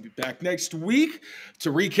 fellas. We'll be back next week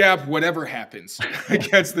to recap whatever happens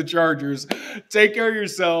against the Chargers. Take care of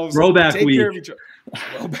yourselves. Throwback Take week. care of each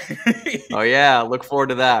other. Oh, yeah. Look forward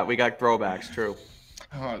to that. We got throwbacks. True.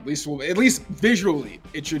 At least visually,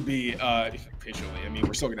 it should be visually. I mean,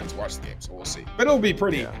 we're still gonna have to watch the game, so we'll see. But it'll be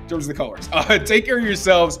pretty in terms of the colors. Take care of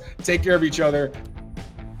yourselves. Take care of each other.